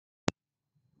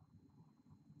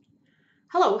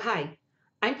Hello, hi.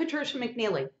 I'm Patricia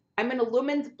McNeely. I'm an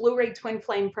illumined Blu-ray twin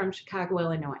flame from Chicago,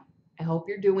 Illinois. I hope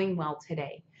you're doing well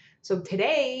today. So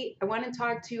today I want to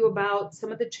talk to you about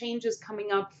some of the changes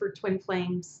coming up for twin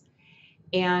flames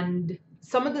and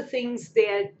some of the things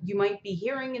that you might be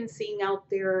hearing and seeing out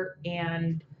there,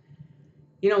 and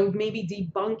maybe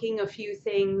debunking a few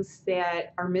things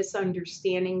that are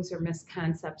misunderstandings or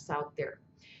misconceptions out there.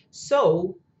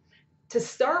 So to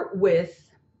start with,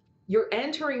 you're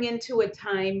entering into a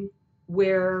time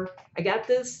where I got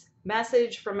this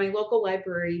message from my local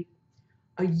library: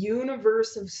 a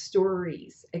universe of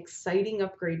stories, exciting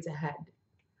upgrades ahead.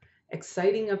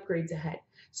 Exciting upgrades ahead.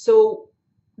 So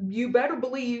you better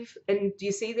believe, and do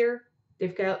you see there?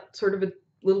 They've got sort of a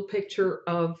little picture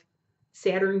of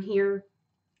Saturn here.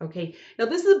 Okay, now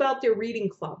this is about their reading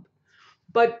club.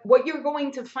 But what you're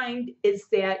going to find is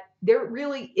that there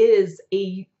really is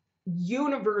a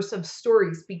universe of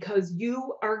stories because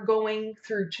you are going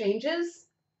through changes.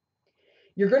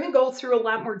 You're going to go through a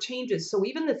lot more changes. So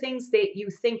even the things that you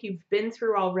think you've been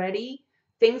through already,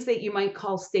 things that you might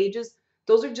call stages,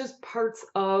 those are just parts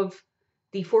of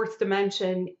the fourth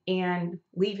dimension and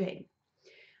leaving.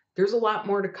 There's a lot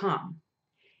more to come.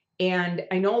 And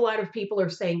I know a lot of people are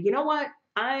saying, you know what?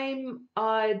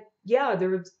 Yeah,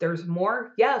 there's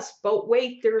more. Yes, but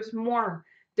wait, there's more.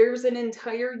 There's an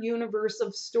entire universe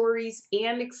of stories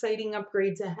and exciting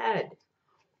upgrades ahead.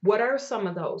 What are some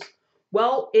of those?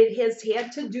 Well, it has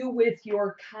had to do with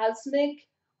your cosmic,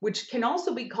 which can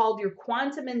also be called your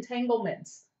quantum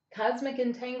entanglements, cosmic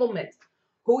entanglements,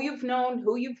 who you've known,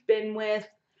 who you've been with,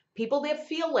 people that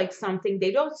feel like something.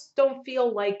 They don't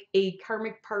feel like a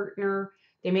karmic partner.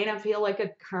 They may not feel like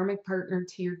a karmic partner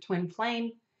to your twin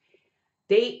flame.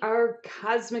 They are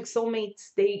cosmic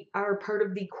soulmates. They are part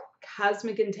of the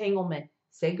cosmic entanglement.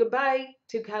 Say goodbye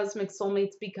to cosmic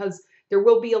soulmates because there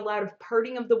will be a lot of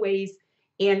parting of the ways.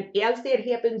 And as that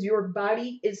happens, your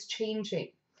body is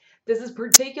changing. This is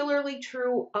particularly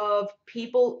true of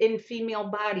people in female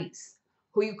bodies,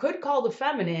 who you could call the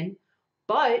feminine,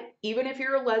 but even if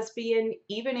you're a lesbian,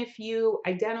 even if you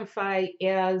identify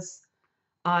as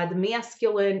the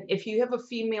masculine, if you have a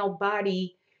female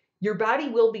body, your body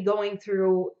will be going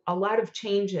through a lot of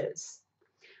changes,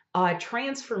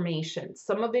 transformation.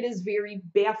 Some of it is very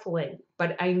baffling,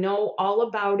 but I know all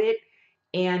about it,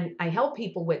 and I help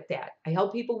people with that. I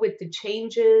help people with the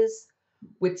changes,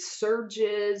 with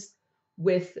surges,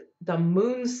 with the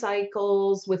moon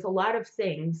cycles, with a lot of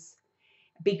things,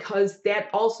 because that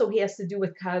also has to do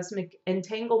with cosmic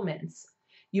entanglements.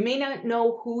 You may not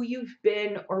know who you've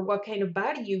been or what kind of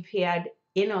body you've had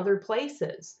in other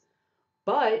places,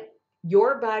 but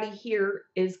your body here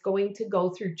is going to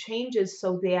go through changes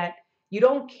so that you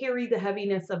don't carry the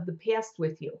heaviness of the past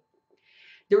with you.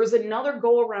 There was another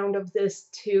go around of this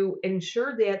to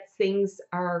ensure that things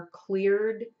are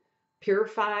cleared,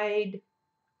 purified,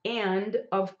 and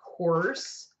of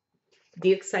course,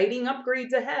 the exciting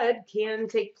upgrades ahead can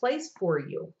take place for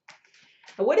you.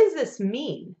 Now, what does this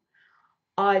mean?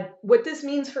 What this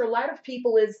means for a lot of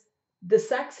people is the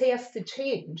sex has to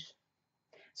change.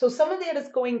 So some of that is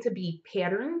going to be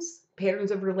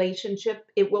patterns of relationship.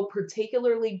 It will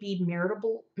particularly be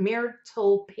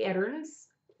marital patterns.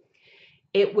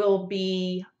 It will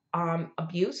be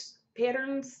abuse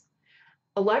patterns.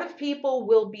 A lot of people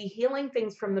will be healing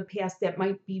things from the past that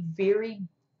might be very,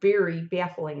 very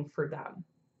baffling for them.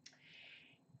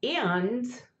 And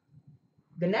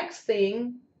the next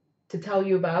thing to tell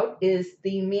you about is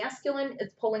the masculine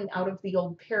is pulling out of the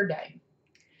old paradigm.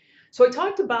 So I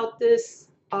talked about this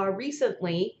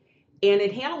recently, and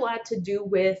it had a lot to do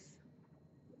with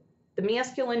the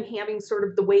masculine having sort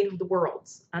of the weight of the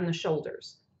worlds on the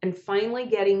shoulders and finally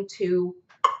getting to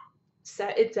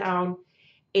set it down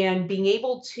and being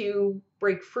able to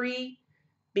break free,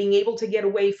 being able to get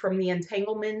away from the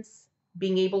entanglements,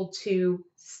 being able to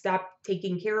stop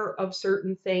taking care of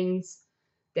certain things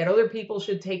that other people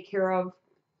should take care of,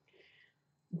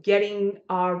 getting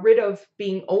rid of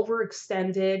being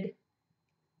overextended.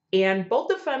 And both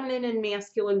the feminine and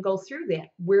masculine go through that.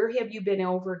 Where have you been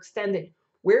overextended?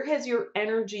 Where has your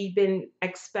energy been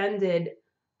expended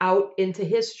out into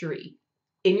history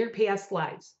in your past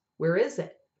lives? Where is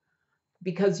it?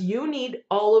 Because you need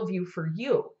all of you for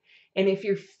you. And if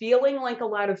you're feeling like a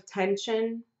lot of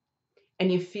tension and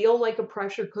you feel like a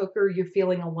pressure cooker, you're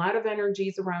feeling a lot of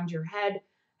energies around your head,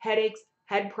 headaches,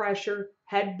 head pressure,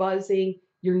 head buzzing,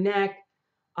 your neck,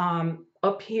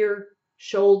 up here,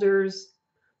 shoulders.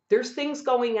 There's things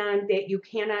going on that you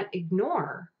cannot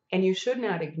ignore and you should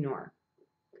not ignore.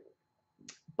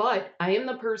 But I am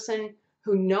the person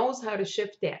who knows how to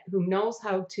shift that, who knows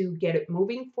how to get it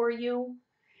moving for you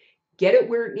get it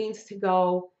where it needs to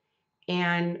go,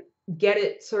 and get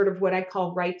it sort of what I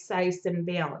call right-sized and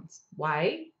balanced.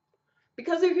 Why?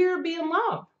 Because they're here to be in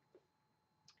love.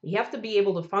 You have to be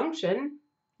able to function.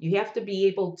 You have to be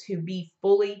able to be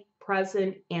fully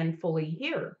present and fully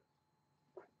here.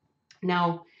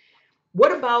 Now,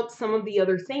 what about some of the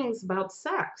other things about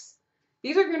sex?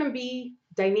 These are going to be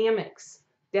dynamics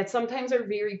that sometimes are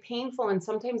very painful and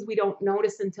sometimes we don't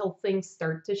notice until things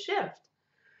start to shift.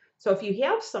 So if you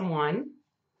have someone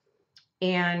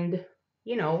and,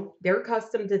 you know, they're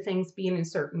accustomed to things being a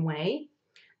certain way,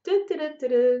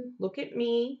 look at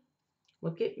me,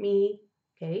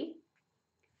 okay?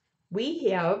 We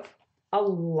have a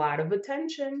lot of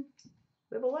attention.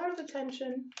 We have a lot of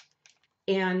attention.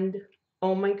 And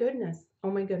oh my goodness,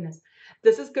 oh my goodness.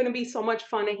 This is going to be so much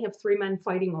fun. I have 3 men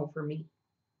fighting over me.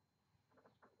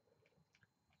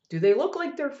 Do they look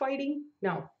like they're fighting?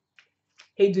 No.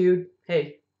 Hey, dude.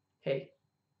 Hey.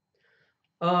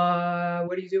 What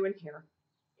are you doing here?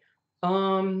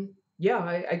 Yeah,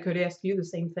 I could ask you the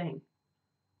same thing.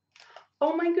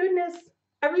 Oh my goodness.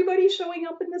 Everybody's showing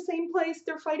up in the same place.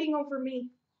 They're fighting over me.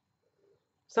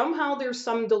 Somehow there's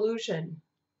some delusion.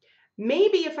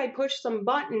 Maybe if I push some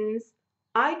buttons,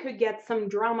 I could get some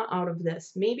drama out of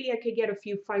this. Maybe I could get a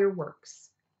few fireworks.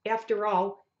 After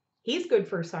all, he's good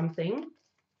for something,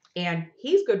 and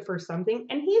he's good for something,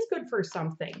 and he's good for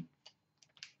something.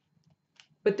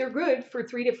 But they're good for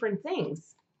 3 different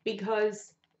things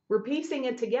because we're piecing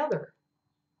it together.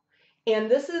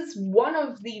 And this is one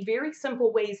of the very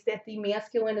simple ways that the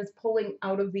masculine is pulling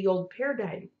out of the old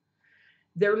paradigm.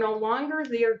 They're no longer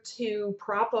there to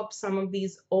prop up some of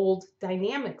these old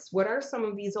dynamics. What are some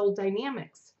of these old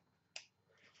dynamics?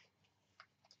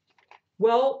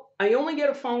 Well, I only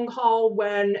get a phone call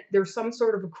when there's some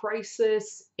sort of a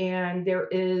crisis and there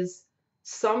is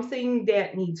something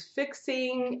that needs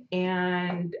fixing.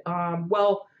 And,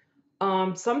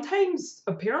 sometimes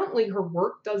apparently her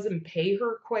work doesn't pay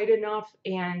her quite enough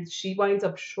and she winds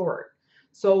up short.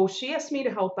 So she asked me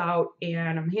to help out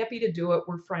and I'm happy to do it.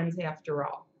 We're friends after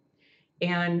all.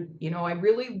 And, you know, I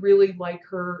really, really like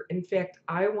her. In fact,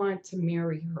 I want to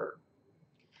marry her.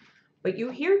 But you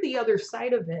hear the other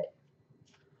side of it.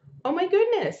 Oh my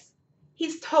goodness,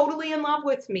 he's totally in love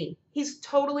with me. He's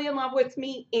totally in love with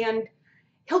me and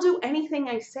he'll do anything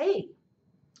I say.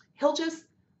 He'll just,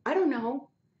 I don't know.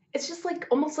 It's just like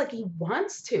almost like he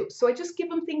wants to. So I just give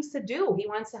him things to do. He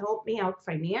wants to help me out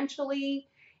financially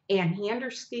and he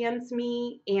understands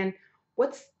me. And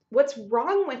what's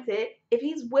wrong with it if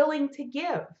he's willing to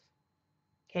give?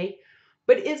 Okay.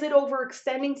 But is it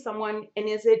overextending someone and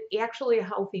is it actually a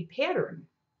healthy pattern?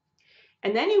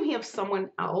 And then you have someone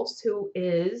else who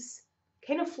is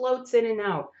kind of floats in and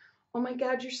out. Oh my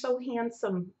God, you're so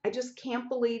handsome. I just can't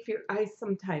believe your eyes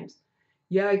sometimes.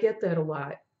 Yeah, I get that a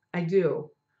lot. I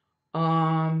do.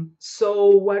 So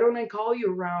why don't I call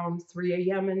you around 3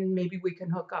 a.m. and maybe we can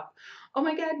hook up? Oh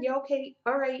my God, yeah, okay.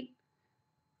 All right.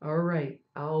 All right.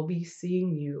 I'll be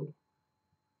seeing you.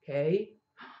 Okay.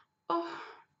 Oh,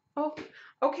 oh,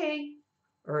 okay.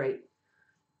 All right.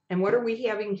 And what are we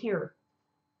having here?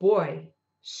 Boy,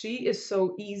 she is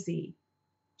so easy.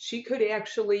 She could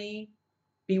actually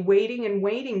be waiting and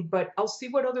waiting, but I'll see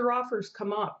what other offers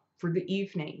come up for the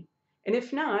evening. And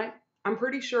if not, I'm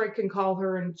pretty sure I can call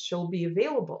her and she'll be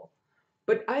available.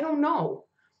 But I don't know.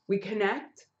 We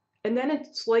connect, and then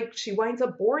it's like she winds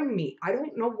up boring me. I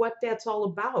don't know what that's all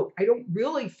about. I don't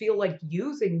really feel like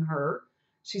using her.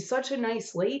 She's such a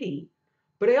nice lady.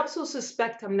 But I also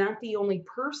suspect I'm not the only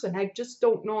person. I just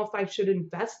don't know if I should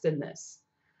invest in this.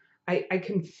 I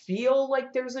can feel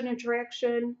like there's an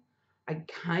attraction. I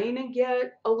kind of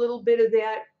get a little bit of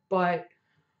that, but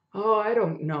oh, I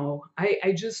don't know.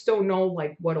 I just don't know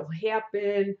like what'll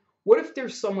happen. What if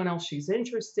there's someone else she's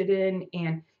interested in?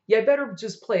 And yeah, I better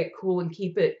just play it cool and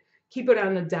keep it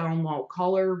on the down low.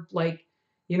 Call her like,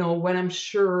 you know, when I'm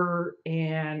sure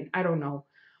and I don't know.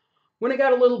 When I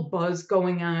got a little buzz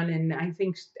going on and I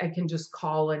think I can just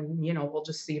call and, you know, we'll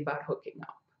just see about hooking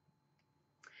up.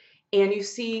 And you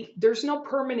see, there's no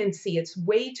permanency. It's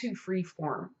way too free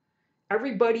form.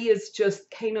 Everybody is just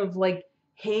kind of like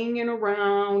hanging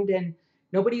around and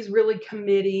nobody's really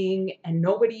committing and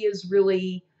nobody is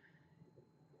really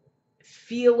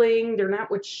feeling. They're not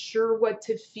sure what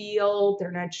to feel.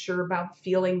 They're not sure about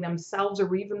feeling themselves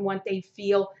or even what they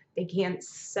feel. They can't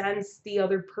sense the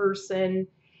other person.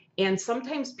 And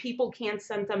sometimes people can't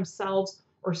sense themselves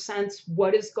or sense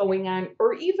what is going on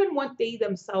or even what they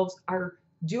themselves are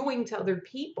doing to other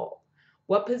people.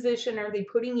 What position are they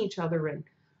putting each other in?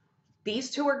 These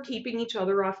two are keeping each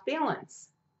other off balance.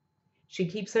 She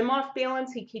keeps him off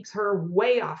balance. He keeps her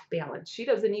way off balance. She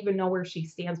doesn't even know where she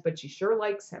stands, but she sure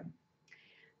likes him.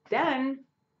 Then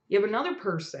you have another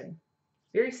person,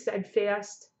 very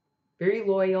steadfast, very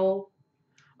loyal.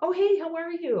 Oh, hey, how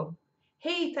are you?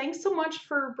 Hey, thanks so much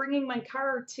for bringing my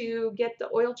car to get the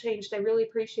oil changed. I really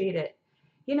appreciate it.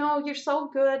 You know, you're so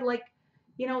good. Like,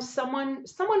 you know, someone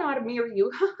ought to marry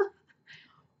you.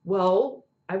 Well,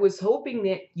 I was hoping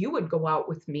that you would go out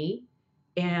with me,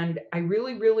 and I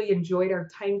really, really enjoyed our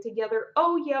time together.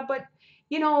 Oh, yeah, but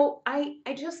you know, I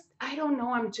don't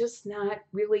know. I'm just not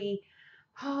really,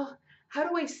 oh, how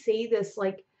do I say this?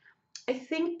 Like, I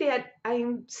think that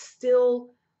I'm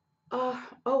still,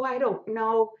 oh, I don't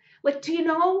know. Like, do you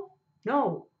know?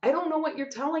 No, I don't know what you're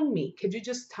telling me. Could you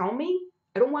just tell me?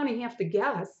 I don't want to have to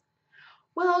guess.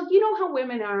 Well, you know how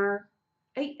women are.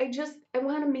 I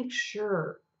want to make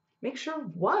sure. Make sure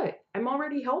of what? I'm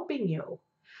already helping you.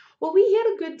 Well, we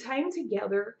had a good time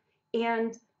together,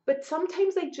 but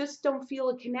sometimes I just don't feel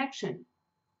a connection.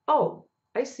 Oh,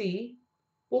 I see.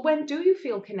 Well, when do you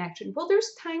feel connection? Well,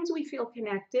 there's times we feel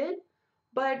connected,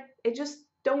 but I just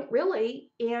don't really.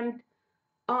 And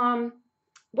um,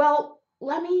 well,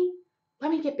 let me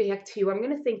get back to you. I'm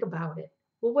going to think about it.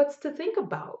 Well, what's to think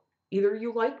about? Either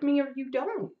you like me or you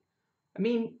don't. I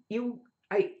mean,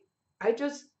 I, I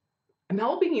just, I'm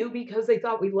helping you because they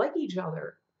thought we like each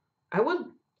other. I would,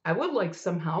 I would like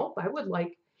some help.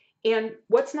 And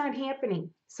what's not happening?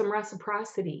 Some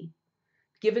reciprocity,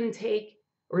 give and take,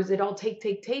 or is it all take,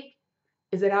 take, take?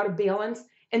 Is it out of balance?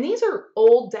 And these are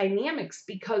old dynamics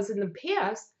because in the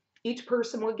past, each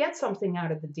person would get something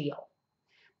out of the deal.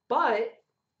 But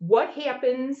what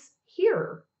happens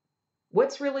here?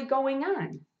 What's really going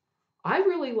on? I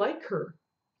really like her.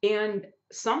 And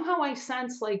somehow I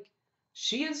sense like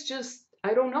she is just,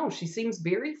 I don't know, she seems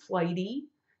very flighty.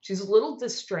 She's a little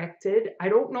distracted. I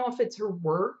don't know if it's her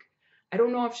work. I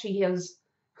don't know if she has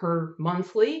her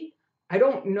monthly. I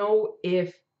don't know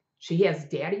if she has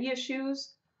daddy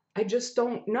issues. I just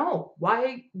don't know.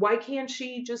 Why can't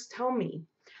she just tell me?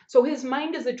 So his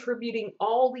mind is attributing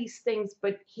all these things,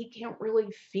 but he can't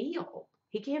really feel.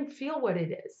 He can't feel what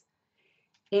it is.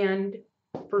 And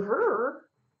for her,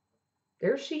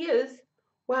 there she is.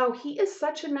 Wow, he is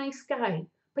such a nice guy,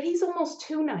 but he's almost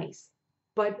too nice.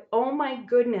 But oh my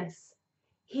goodness,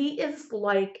 he is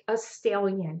like a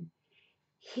stallion.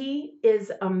 He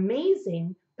is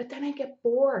amazing, but then I get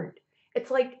bored.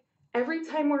 It's like every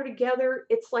time we're together,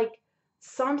 it's like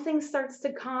something starts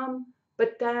to come,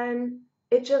 but then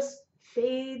it just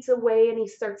fades away and he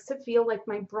starts to feel like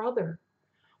my brother.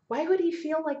 Why would he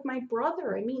feel like my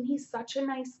brother? I mean, he's such a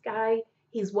nice guy.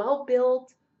 He's well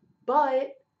built, but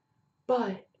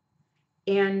but,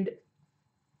 and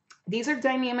these are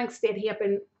dynamics that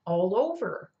happen all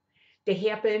over. They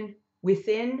happen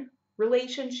within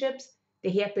relationships, they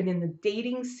happen in the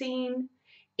dating scene.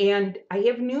 And I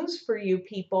have news for you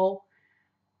people.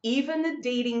 Even the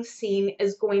dating scene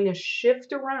is going to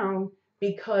shift around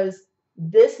because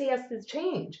this has to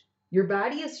change. Your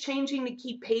body is changing to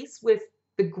keep pace with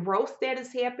the growth that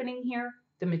is happening here,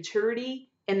 the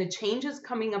maturity, and the changes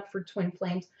coming up for twin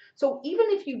flames. So even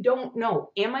if you don't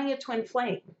know, am I a twin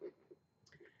flame?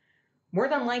 More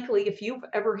than likely, if you've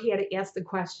ever had to ask the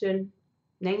question,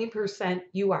 90%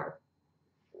 you are.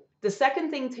 The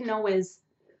second thing to know is,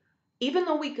 even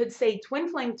though we could say twin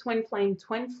flame, twin flame,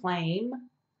 twin flame,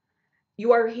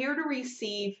 you are here to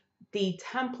receive the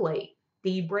template,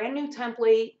 the brand new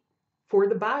template for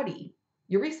the body.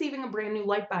 You're receiving a brand new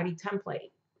light body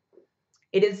template.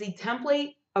 It is the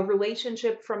template of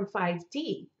relationship from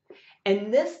 5D.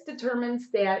 And this determines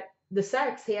that the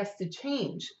sex has to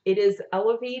change. It is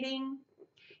elevating.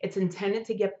 It's intended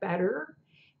to get better.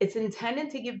 It's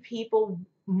intended to give people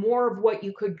more of what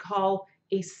you could call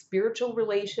a spiritual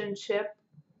relationship.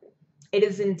 It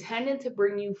is intended to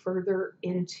bring you further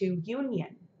into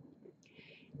union.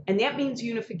 And that means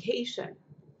unification.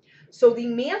 So the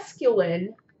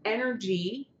masculine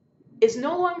energy is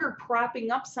no longer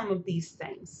propping up some of these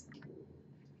things.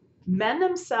 Men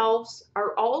themselves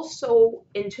are also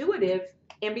intuitive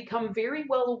and become very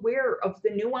well aware of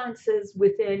the nuances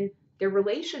within their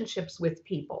relationships with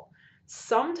people.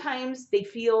 Sometimes they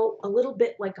feel a little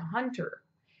bit like a hunter,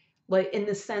 like in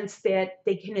the sense that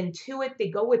they can intuit, they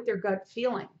go with their gut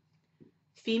feeling.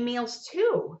 Females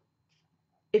too.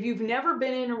 If you've never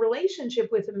been in a relationship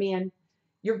with a man,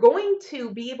 you're going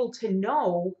to be able to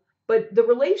know, but the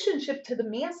relationship to the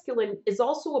masculine is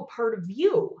also a part of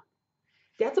you.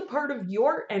 That's a part of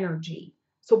your energy.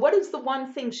 So what is the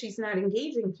one thing she's not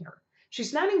engaging here?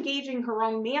 She's not engaging her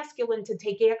own masculine to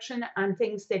take action on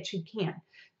things that she can,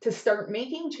 to start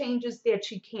making changes that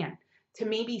she can, to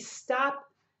maybe stop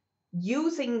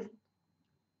using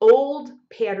old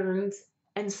patterns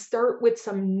and start with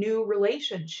some new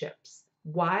relationships.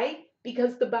 Why?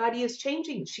 Because the body is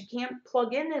changing. She can't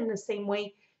plug in the same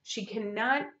way. She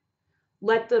cannot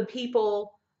let the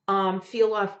people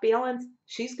feel off balance.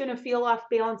 She's going to feel off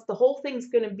balance. The whole thing's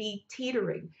going to be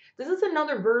teetering. This is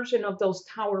another version of those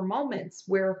tower moments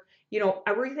where,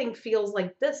 everything feels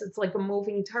like this. It's like a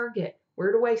moving target.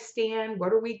 Where do I stand?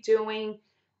 What are we doing?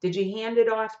 Did you hand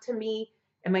it off to me?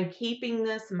 Am I keeping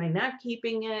this? Am I not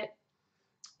keeping it?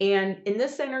 And in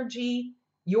this energy,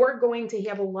 you're going to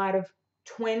have a lot of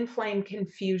twin flame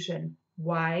confusion.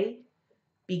 Why?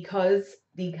 Because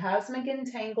the cosmic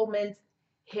entanglements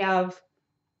have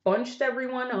bunched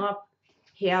everyone up,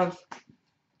 have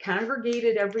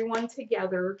congregated everyone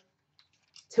together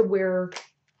to where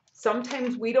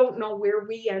sometimes we don't know where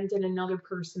we end and another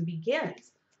person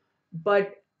begins.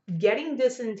 But getting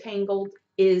disentangled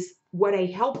is what I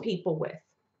help people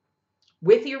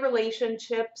with your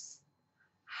relationships,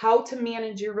 how to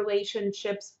manage your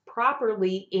relationships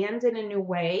properly and in a new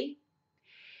way,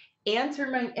 and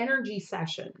through my energy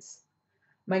sessions.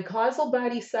 My causal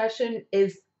body session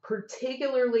is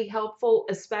particularly helpful,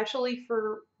 especially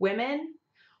for women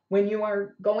when you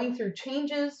are going through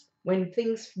changes, when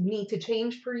things need to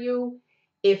change for you,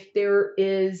 if there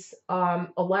is a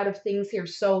lot of things here.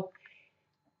 So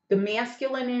the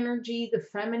masculine energy, the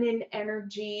feminine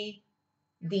energy,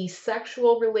 the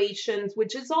sexual relations,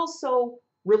 which is also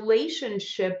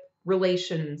relationship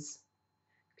relations.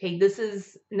 Okay, this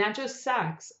is not just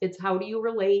sex, it's how do you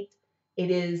relate. It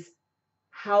is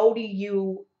how do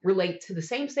you relate to the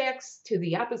same sex, to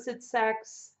the opposite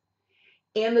sex,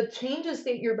 and the changes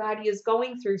that your body is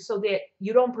going through so that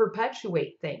you don't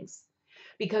perpetuate things,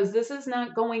 because this is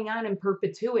not going on in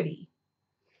perpetuity.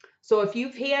 So if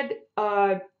you've had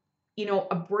a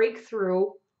breakthrough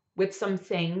with some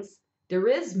things, there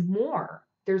is more.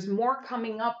 There's more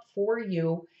coming up for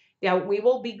you that we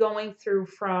will be going through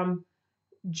from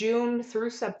June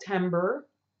through September.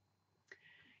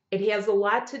 It has a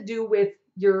lot to do with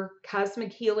your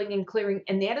cosmic healing and clearing,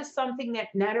 and that is something that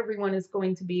not everyone is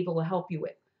going to be able to help you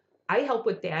with. I help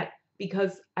with that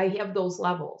because I have those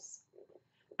levels.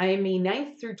 I am a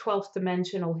 9th through 12th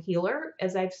dimensional healer,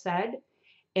 as I've said,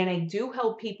 and I do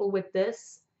help people with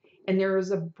this. And there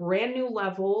is a brand new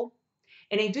level,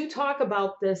 and I do talk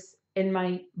about this in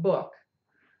my book,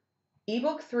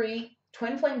 ebook 3,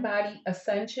 Twin Flame Body,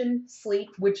 Ascension, Sleep,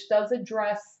 which does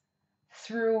address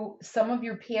through some of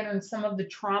your patterns, some of the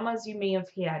traumas you may have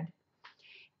had.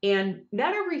 And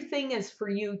not everything is for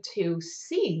you to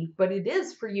see, but it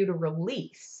is for you to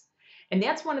release. And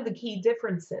that's one of the key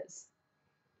differences.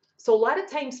 So a lot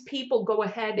of times people go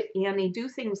ahead and they do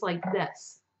things like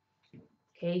this.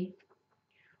 Okay.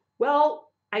 Well,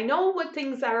 I know what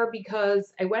things are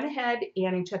because I went ahead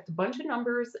and I checked a bunch of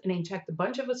numbers and I checked a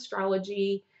bunch of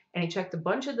astrology and I checked a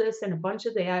bunch of this and a bunch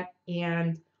of that.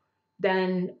 And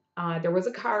then there was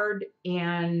a card,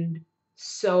 and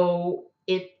so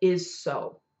it is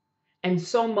so. And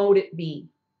so mote it be.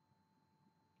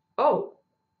 Oh,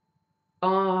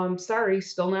 sorry,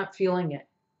 still not feeling it.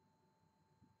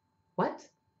 What?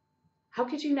 How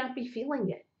could you not be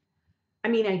feeling it? I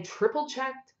mean, I triple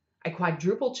checked, I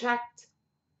quadruple checked,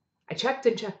 I checked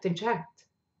and checked and checked.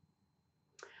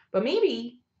 But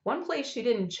maybe one place you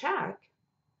didn't check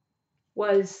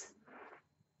was,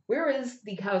 where is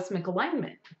the cosmic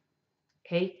alignment?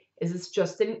 Okay, is this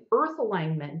just an earth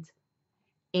alignment?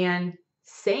 And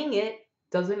saying it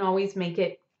doesn't always make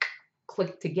it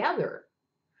click together.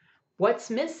 What's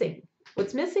missing?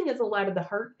 What's missing is a lot of the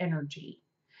heart energy.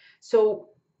 So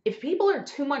if people are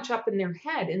too much up in their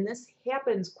head, and this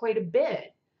happens quite a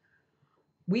bit,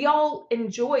 we all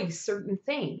enjoy certain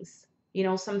things.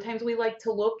 Sometimes we like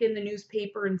to look in the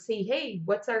newspaper and see, hey,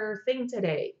 what's our thing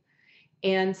today?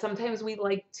 And sometimes we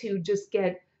like to just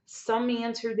get some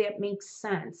answer that makes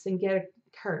sense and get a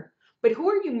card. But who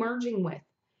are you merging with?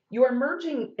 You are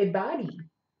merging a body.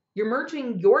 You're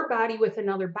merging your body with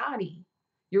another body.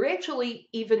 You're actually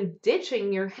even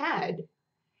ditching your head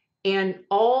and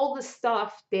all the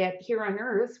stuff that here on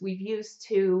earth we've used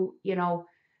to,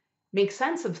 make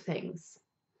sense of things,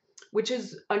 which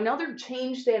is another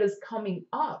change that is coming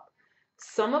up.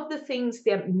 Some of the things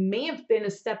that may have been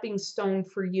a stepping stone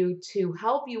for you to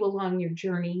help you along your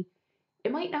journey,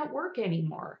 it might not work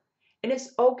anymore. And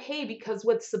it's okay, because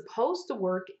what's supposed to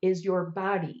work is your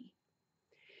body.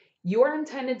 You are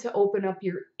intended to open up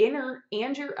your inner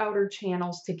and your outer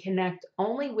channels to connect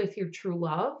only with your true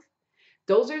love.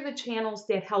 Those are the channels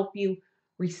that help you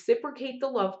reciprocate the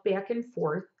love back and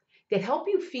forth, that help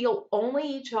you feel only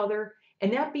each other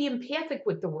and not be empathic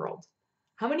with the world.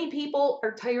 How many people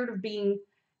are tired of being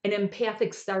an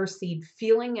empathic starseed,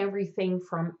 feeling everything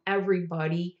from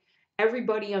everybody,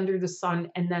 everybody under the sun,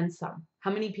 and then some.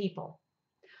 How many people?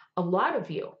 A lot of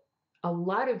you. A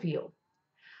lot of you.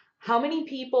 How many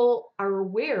people are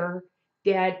aware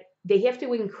that they have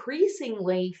to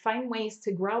increasingly find ways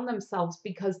to ground themselves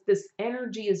because this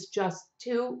energy is just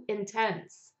too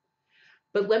intense?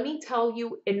 But let me tell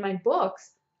you, in my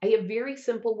books, I have very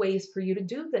simple ways for you to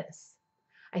do this.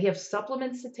 I have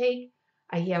supplements to take.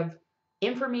 I have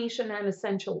information on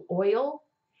essential oil.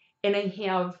 And I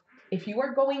have, if you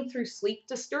are going through sleep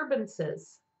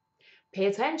disturbances, pay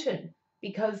attention,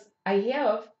 because I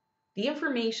have the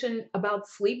information about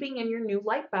sleeping in your new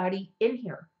light body in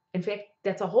here. In fact,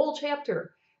 that's a whole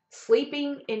chapter,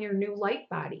 sleeping in your new light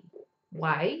body.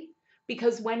 Why?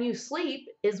 Because when you sleep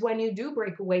is when you do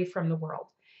break away from the world.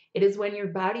 It is when your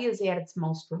body is at its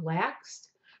most relaxed.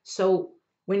 So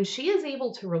when she is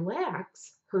able to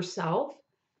relax herself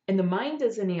and the mind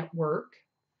isn't at work,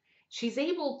 she's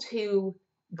able to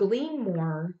glean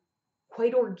more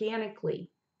quite organically.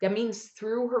 That means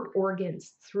through her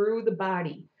organs, through the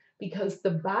body, because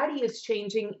the body is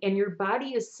changing and your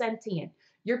body is sentient.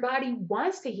 Your body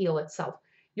wants to heal itself.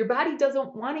 Your body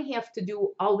doesn't want to have to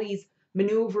do all these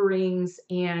maneuverings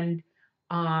and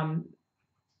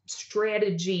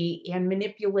strategy and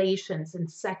manipulations and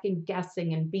second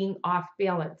guessing and being off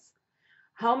balance.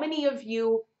 How many of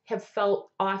you have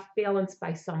felt off balance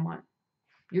by someone?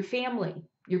 Your family,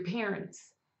 your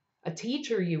parents, a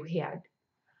teacher you had?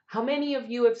 How many of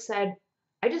you have said,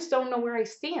 I just don't know where I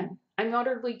stand. I'm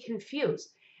utterly confused.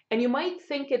 And you might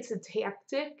think it's a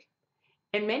tactic,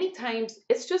 and many times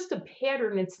it's just a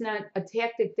pattern. It's not a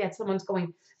tactic that someone's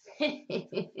going,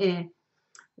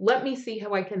 let me see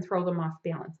how I can throw them off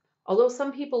balance. Although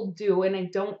some people do, and I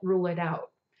don't rule it out.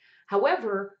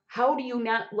 However, how do you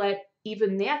not let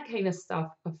even that kind of stuff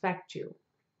affect you?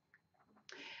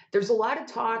 There's a lot of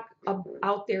talk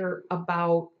out there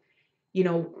about,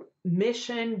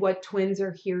 mission, what twins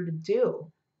are here to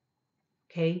do.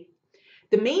 Okay.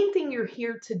 The main thing you're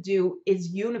here to do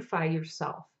is unify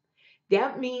yourself.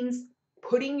 That means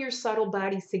putting your subtle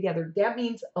bodies together. That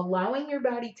means allowing your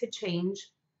body to change,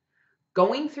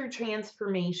 going through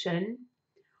transformation,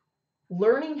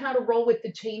 learning how to roll with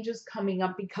the changes coming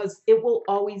up, because it will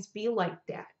always be like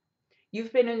that.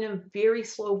 You've been in a very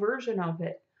slow version of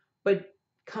it, but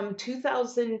come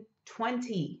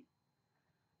 2020,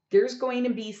 there's going to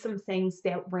be some things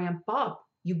that ramp up.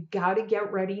 You got to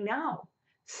get ready now.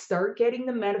 Start getting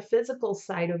the metaphysical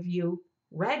side of you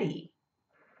ready.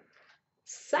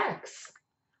 Sex.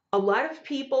 A lot of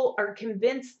people are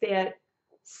convinced that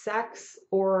sex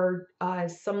or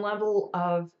some level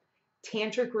of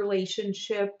tantric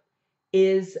relationship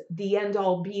is the end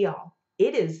all be all.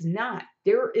 It is not.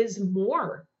 There is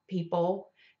more, people.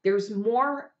 There's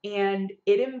more, and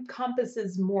it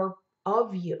encompasses more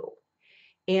of you.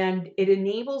 And it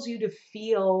enables you to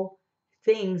feel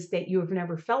things that you have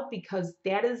never felt, because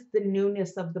that is the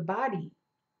newness of the body.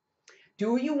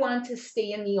 Do you want to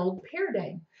stay in the old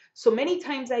paradigm? So many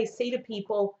times I say to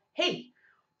people, hey,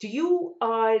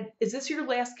 is this your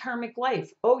last karmic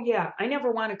life? Oh yeah, I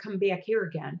never want to come back here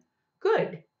again.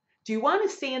 Good. Do you want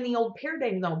to stay in the old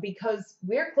paradigm though? Because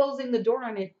we're closing the door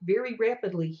on it very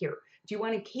rapidly here. Do you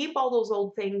want to keep all those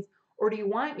old things, or do you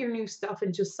want your new stuff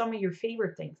and just some of your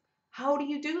favorite things? How do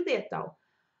you do that though?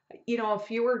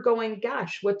 If you were going,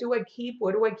 gosh, what do I keep?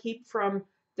 What do I keep from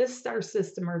this star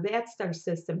system or that star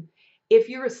system? If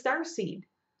you're a star seed,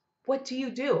 what do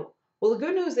you do? Well, the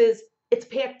good news is it's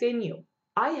packed in you.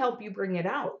 I help you bring it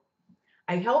out.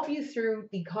 I help you through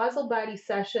the causal body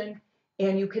session,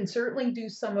 and you can certainly do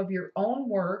some of your own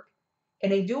work.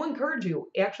 And I do encourage you,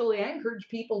 actually, I encourage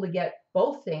people to get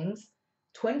both things,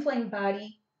 twin flame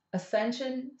body,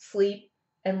 ascension, sleep,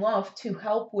 and love, to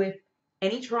help with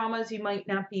any traumas you might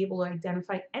not be able to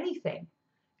identify.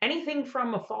 Anything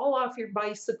from a fall off your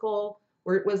bicycle,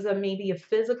 where it was maybe a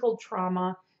physical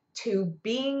trauma, to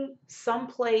being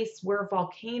someplace where a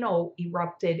volcano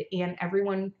erupted and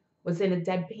everyone was in a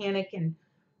dead panic and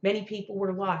many people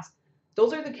were lost.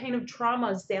 Those are the kind of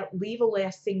traumas that leave a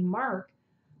lasting mark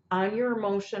on your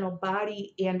emotional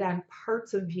body and on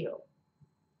parts of you.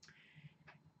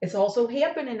 It's also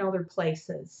happened in other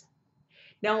places.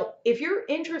 Now, if you're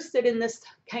interested in this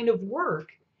kind of work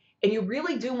and you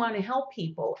really do want to help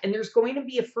people, and there's going to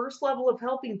be a first level of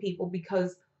helping people,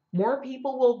 because more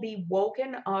people will be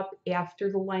woken up after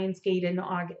the Lion's Gate in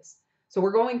August. So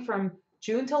we're going from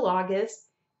June till August.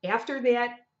 After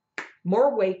that,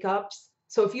 more wake ups.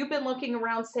 So if you've been looking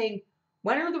around saying,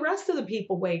 when are the rest of the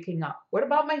people waking up? What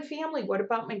about my family? What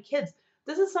about my kids?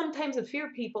 This is sometimes a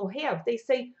fear people have. They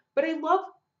say, but I love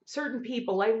certain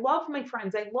people. I love my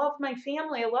friends. I love my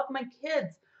family. I love my kids.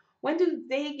 When do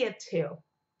they get to?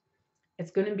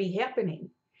 It's going to be happening.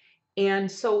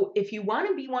 And so if you want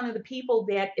to be one of the people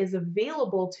that is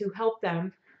available to help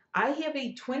them, I have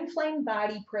a twin flame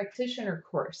body practitioner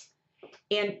course,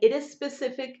 and it is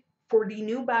specific for the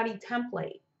new body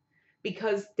template,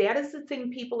 because that is the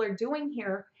thing people are doing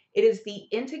here. It is the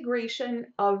integration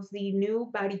of the new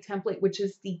body template, which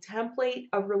is the template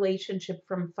of relationship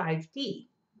from 5D.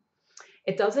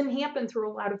 It doesn't happen through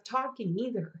a lot of talking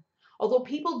either. Although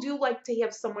people do like to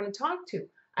have someone to talk to.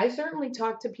 I certainly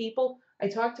talk to people. I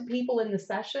talk to people in the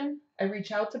session. I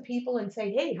reach out to people and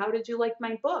say, hey, how did you like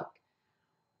my book?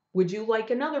 Would you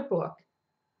like another book?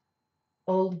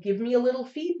 Oh, give me a little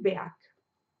feedback.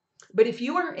 But if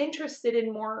you are interested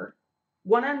in more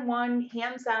one-on-one,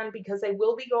 hands-on, because I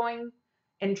will be going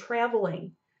and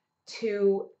traveling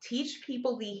to teach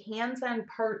people the hands-on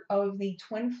part of the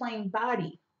twin flame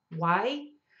body. Why?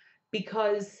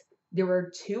 Because there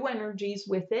are two energies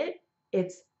with it.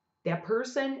 It's that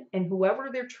person and whoever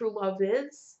their true love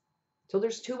is. So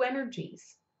there's two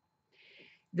energies.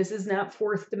 This is not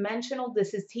fourth dimensional.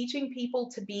 This is teaching people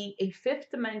to be a fifth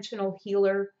dimensional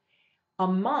healer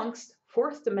amongst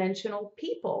fourth dimensional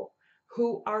people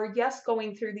who are, yes,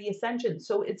 going through the ascension.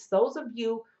 So it's those of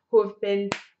you who have been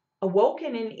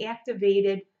awoken and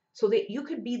activated so that you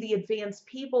could be the advanced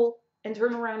people and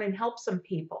turn around and help some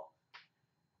people.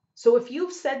 So if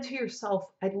you've said to yourself,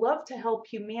 I'd love to help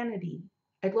humanity,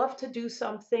 I'd love to do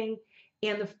something,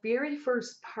 and the very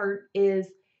first part is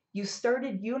you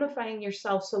started unifying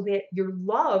yourself so that your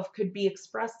love could be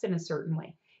expressed in a certain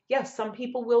way. Yes, some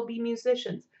people will be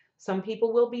musicians, some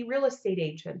people will be real estate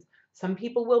agents, some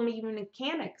people will be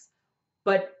mechanics,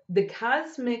 but the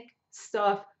cosmic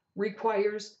stuff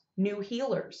requires new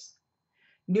healers.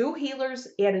 New healers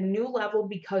at a new level,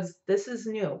 because this is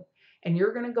new and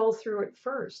you're going to go through it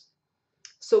first.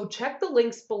 So check the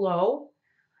links below.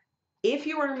 If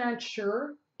you are not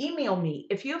sure, email me.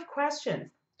 If you have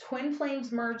questions,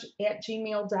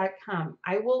 twinflamesmerge@gmail.com.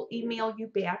 I will email you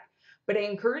back, but I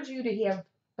encourage you to have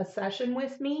a session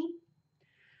with me.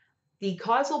 The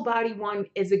causal body one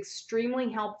is extremely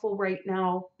helpful right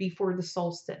now before the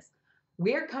solstice.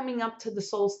 We're coming up to the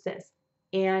solstice,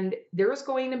 and there's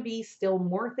going to be still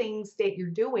more things that you're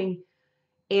doing.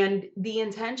 And the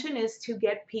intention is to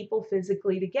get people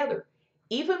physically together.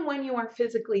 Even when you are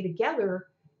physically together,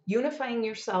 unifying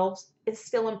yourselves is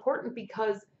still important,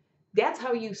 because that's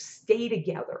how you stay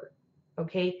together.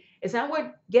 Okay? It's not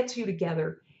what gets you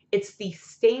together. It's the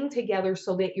staying together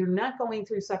so that you're not going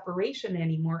through separation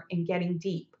anymore and getting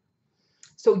deep.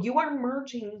 So you are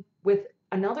merging with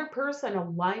another person, a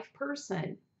live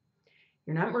person.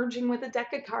 You're not merging with a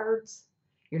deck of cards.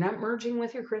 You're not merging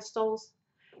with your crystals.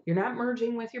 You're not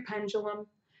merging with your pendulum.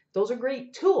 Those are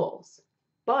great tools,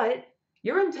 but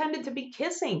you're intended to be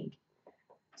kissing.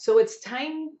 So it's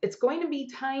time, it's going to be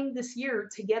time this year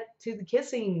to get to the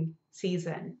kissing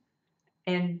season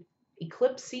and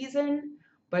eclipse season,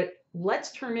 but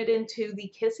let's turn it into the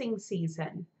kissing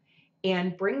season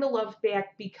and bring the love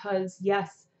back, because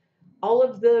yes, all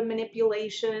of the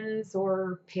manipulations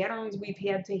or patterns we've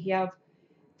had to have,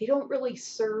 they don't really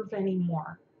serve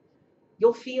anymore.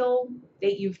 You'll feel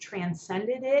that you've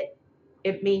transcended it.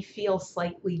 It may feel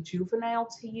slightly juvenile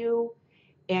to you,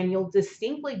 and you'll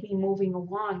distinctly be moving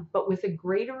along, but with a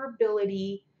greater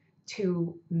ability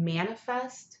to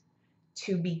manifest,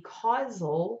 to be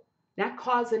causal, not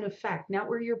cause and effect, not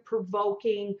where you're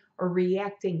provoking or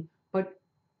reacting, but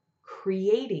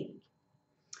creating.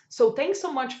 So thanks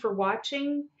so much for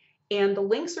watching, and the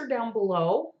links are down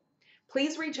below.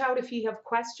 Please reach out if you have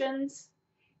questions,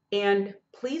 and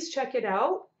please check it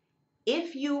out.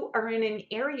 If you are in an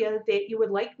area that you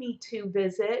would like me to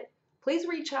visit, please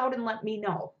reach out and let me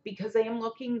know, because I am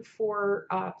looking for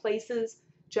places,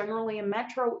 generally a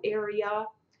metro area,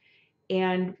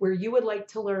 and where you would like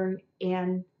to learn.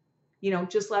 And,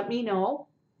 just let me know.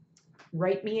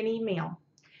 Write me an email.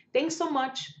 Thanks so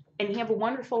much, and have a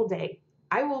wonderful day.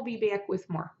 I will be back with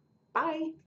more. Bye.